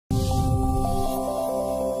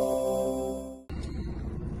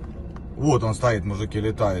Вот он стоит, мужики,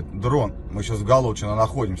 летает. Дрон. Мы сейчас в Golovchino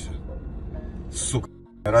находимся. Сука,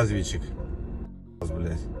 разведчик.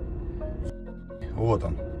 Блядь. Вот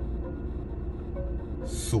он.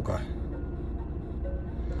 Сука.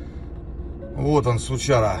 Вот он,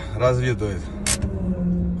 сучара, разведывает.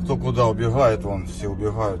 Кто куда убегает, вон, все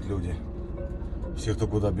убегают люди. Все, кто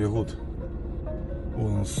куда бегут.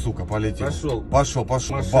 Вон он, сука, полетел. Пошел. Бах,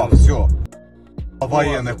 все.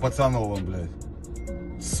 Военных пацанов, он, блядь.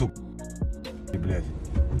 Сука, блядь.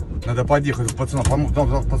 Надо подъехать, пацанам,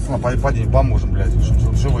 поможем, блядь,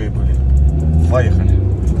 чтобы живые были. Поехали.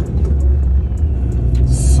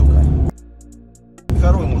 Сука.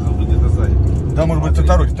 Второй может быть где-то сзади. Да, может быть,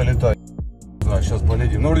 второй-то летает. Да, сейчас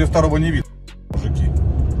полетим. Но вроде второго не видно, мужики.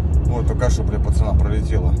 Вот только что, блядь, пацана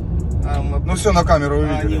пролетело. Ну все, на камеру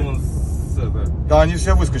увидели. Они вон да, они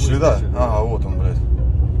все выскочили, да? Ага, вот он, блядь.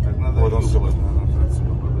 Так надо вот он, сука.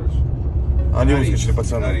 Они Горит, выскочили,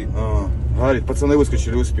 пацаны. горит. Горит. Пацаны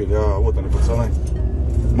выскочили, успели. Вот они, пацаны.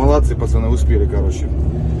 Молодцы, пацаны, успели, короче.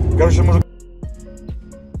 Короче, мужик.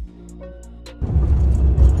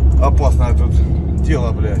 Опасное тут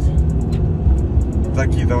дело, блядь.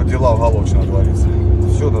 Такие-то вот дела в Golovchino творится.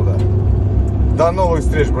 Все туда. До новых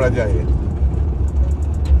встреч, бродяги.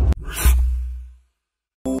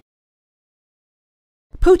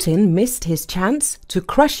 Putin missed his chance to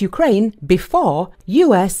crush Ukraine before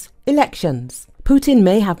US elections. Putin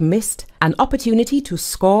may have missed an opportunity to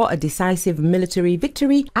score a decisive military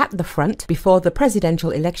victory at the front before the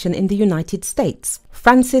presidential election in the United States.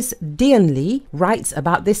 Francis Deanley writes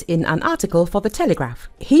about this in an article for The Telegraph.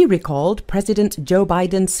 He recalled President Joe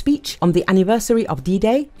Biden's speech on the anniversary of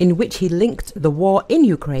D-Day, in which he linked the war in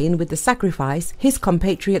Ukraine with the sacrifice his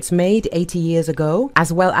compatriots made 80 years ago,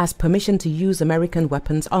 as well as permission to use American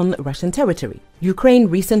weapons on Russian territory. Ukraine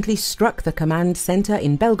recently struck the command center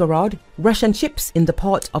in Belgorod, Russian ships in the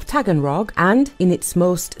port of Taganrog, and, in its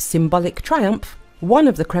most symbolic triumph, one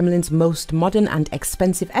of the Kremlin's most modern and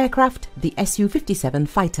expensive aircraft, the Su-57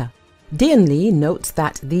 fighter. Deanley notes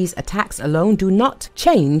that these attacks alone do not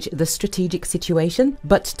change the strategic situation,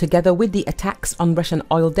 but together with the attacks on Russian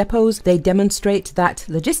oil depots, they demonstrate that,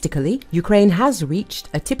 logistically, Ukraine has reached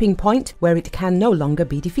a tipping point where it can no longer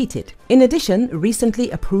be defeated. In addition,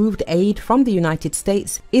 recently approved aid from the United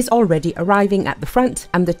States is already arriving at the front,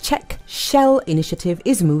 and the Czech Shell initiative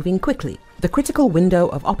is moving quickly. The critical window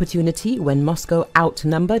of opportunity when Moscow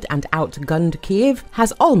outnumbered and outgunned Kiev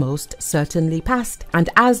has almost certainly passed, and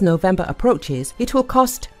as November approaches, it will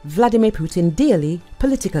cost Vladimir Putin dearly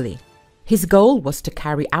politically. His goal was to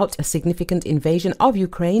carry out a significant invasion of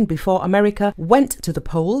Ukraine before America went to the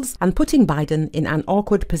polls, and putting Biden in an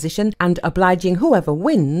awkward position and obliging whoever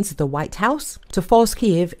wins the White House to force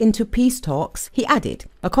Kyiv into peace talks, he added.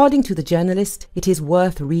 According to the journalist, it is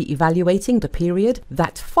worth re-evaluating the period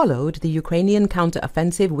that followed the Ukrainian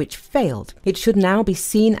counter-offensive which failed. It should now be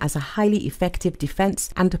seen as a highly effective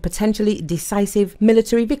defense and a potentially decisive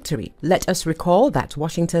military victory. Let us recall that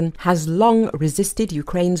Washington has long resisted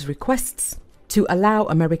Ukraine's requests to allow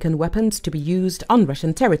American weapons to be used on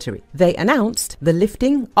Russian territory. They announced the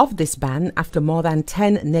lifting of this ban after more than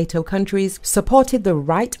 10 NATO countries supported the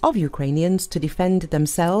right of Ukrainians to defend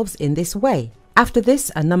themselves in this way. After this,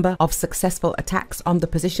 a number of successful attacks on the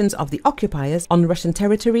positions of the occupiers on Russian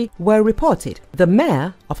territory were reported. The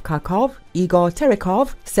mayor of Kharkiv, Igor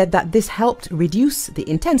Terekhov, said that this helped reduce the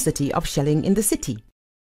intensity of shelling in the city.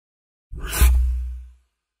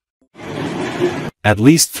 At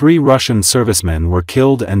least 3 Russian servicemen were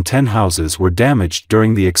killed and 10 houses were damaged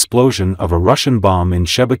during the explosion of a Russian bomb in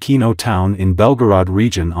Golovchino town in Belgorod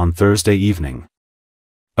region on Thursday evening.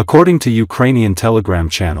 According to Ukrainian telegram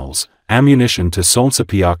channels, ammunition to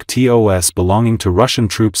Solntsepyok TOS belonging to Russian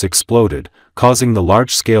troops exploded, causing the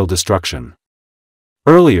large-scale destruction.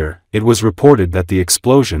 Earlier, it was reported that the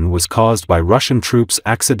explosion was caused by Russian troops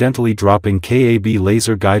accidentally dropping KAB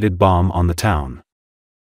laser-guided bomb on the town.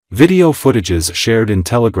 Video footages shared in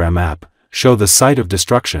Telegram app show the site of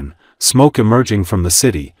destruction, smoke emerging from the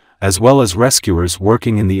city, as well as rescuers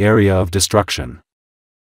working in the area of destruction.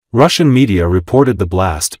 Russian media reported the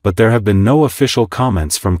blast, but there have been no official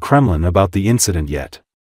comments from Kremlin about the incident yet.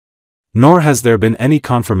 Nor has there been any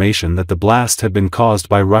confirmation that the blast had been caused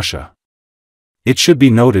by Russia. It should be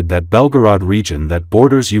noted that Belgorod region that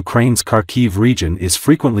borders Ukraine's Kharkiv region is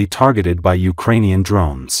frequently targeted by Ukrainian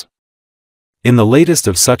drones. In the latest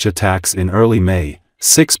of such attacks in early May,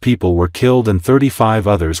 6 people were killed and 35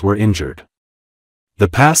 others were injured. The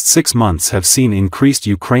past 6 months have seen increased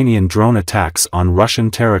Ukrainian drone attacks on Russian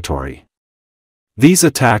territory. These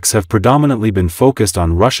attacks have predominantly been focused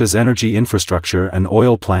on Russia's energy infrastructure and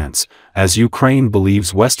oil plants, as Ukraine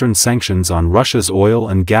believes Western sanctions on Russia's oil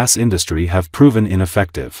and gas industry have proven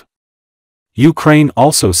ineffective. Ukraine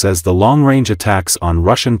also says the long-range attacks on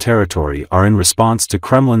Russian territory are in response to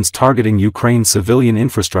Kremlin's targeting Ukraine's civilian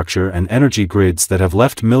infrastructure and energy grids that have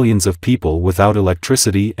left millions of people without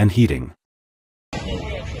electricity and heating.